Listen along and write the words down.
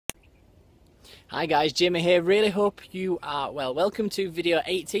Hi guys, Jimmy here. Really hope you are well. Welcome to video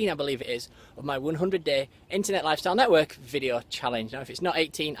 18, I believe it is, of my 100-day Internet Lifestyle Network video challenge. Now, if it's not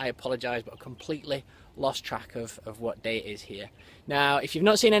 18, I apologise, but I completely lost track of what day it is here. Now, if you've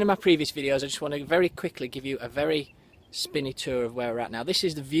not seen any of my previous videos, I just want to very quickly give you a very spinny tour of where we're at now. This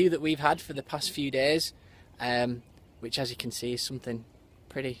is the view that we've had for the past few days, which, as you can see, is something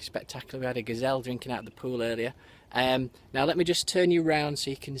pretty spectacular. We had a gazelle drinking out of the pool earlier. Now, let me just turn you around so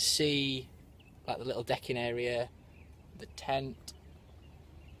you can see like the little decking area, the tent,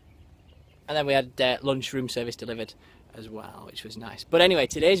 and then we had lunch room service delivered as well, which was nice. But anyway,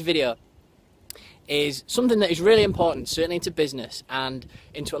 today's video is something that is really important, certainly into business and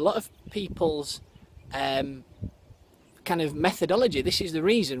into a lot of people's kind of methodology. This is the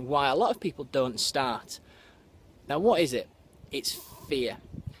reason why a lot of people don't start. Now, what is it? It's fear.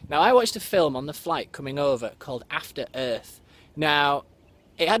 Now, I watched a film on the flight coming over called After Earth. Now,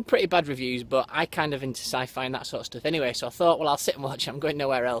 it had pretty bad reviews, but I kind of into sci-fi and that sort of stuff anyway, so I thought, well, I'll sit and watch it, I'm going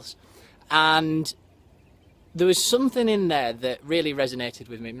nowhere else. And there was something in there that really resonated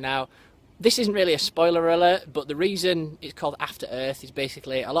with me. Now, this isn't really a spoiler alert, but the reason it's called After Earth is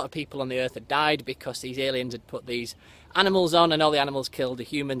basically a lot of people on the Earth had died because these aliens had put these animals on, and all the animals killed the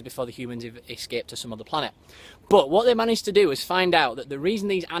humans before the humans escaped to some other planet. But what they managed to do was find out that the reason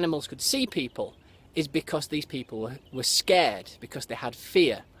these animals could see people is because these people were scared, because they had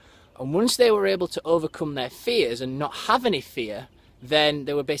fear. And once they were able to overcome their fears and not have any fear, then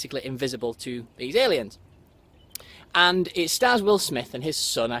they were basically invisible to these aliens. And it stars Will Smith and his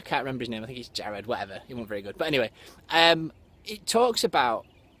son. I can't remember his name, I think he's Jared, whatever, he wasn't very good. But anyway, it talks about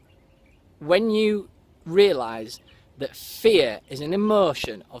when you realise that fear is an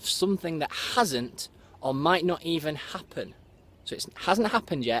emotion of something that hasn't or might not even happen. So it hasn't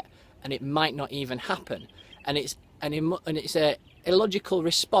happened yet, and it might not even happen, and it's a illogical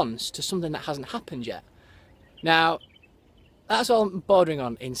response to something that hasn't happened yet. Now, that's all bordering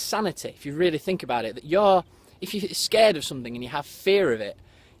on insanity if you really think about it. That if you're scared of something and you have fear of it,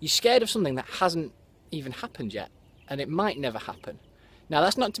 you're scared of something that hasn't even happened yet, and it might never happen. Now,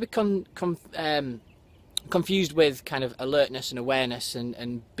 that's not to be confused with kind of alertness and awareness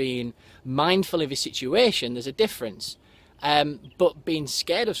and being mindful of your situation. There's a difference. But being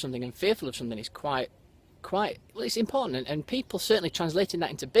scared of something and fearful of something is quite well, it's important, and people certainly translating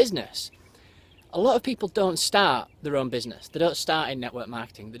that into business. A lot of people don't start their own business. They don't start in network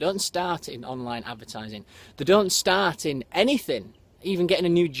marketing. They don't start in online advertising. They don't start in anything, even getting a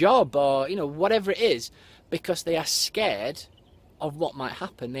new job or whatever it is, because they are scared of what might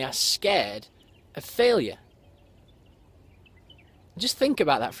happen. They are scared of failure. Just think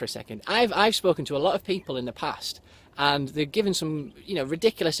about that for a second. I've spoken to a lot of people in the past, and they're given some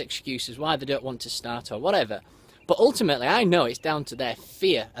ridiculous excuses why they don't want to start or whatever. But ultimately, I know it's down to their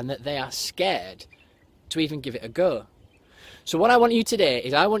fear and that they are scared to even give it a go. So what I want you today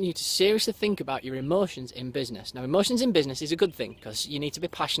is I want you to seriously think about your emotions in business. Now, emotions in business is a good thing because you need to be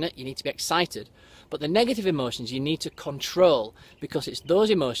passionate, you need to be excited. But the negative emotions you need to control, because it's those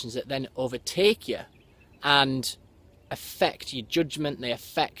emotions that then overtake you and affect your judgment, they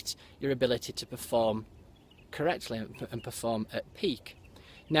affect your ability to perform correctly and perform at peak.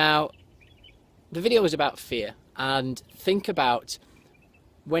 Now, the video was about fear, and think about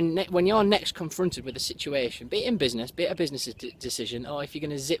when you're next confronted with a situation, be it in business, be it a business decision, or if you're going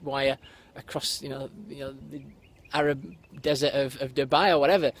to zip wire across the Arab desert of Dubai or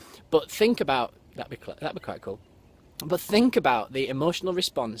whatever. But think about that'd be quite cool. But think about the emotional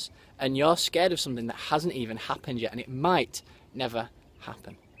response, and you're scared of something that hasn't even happened yet, and it might never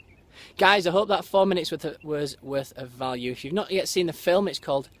happen. Guys, I hope that 4 minutes was worth of value. If you've not yet seen the film, it's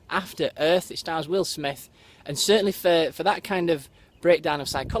called After Earth. It stars Will Smith, and certainly for that kind of breakdown of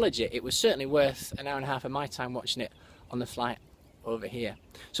psychology, it was certainly worth an hour and a half of my time watching it on the flight over here.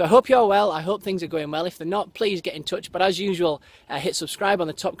 So I hope you're well. I hope things are going well. If they're not, please get in touch. But as usual, hit subscribe on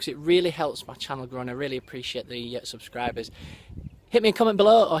the top because it really helps my channel grow, and I really appreciate the subscribers. Hit me a comment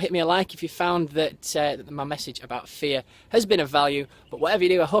below or hit me a like if you found that my message about fear has been of value. But whatever you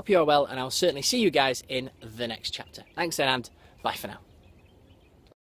do, I hope you're well, and I'll certainly see you guys in the next chapter. Thanks, and bye for now.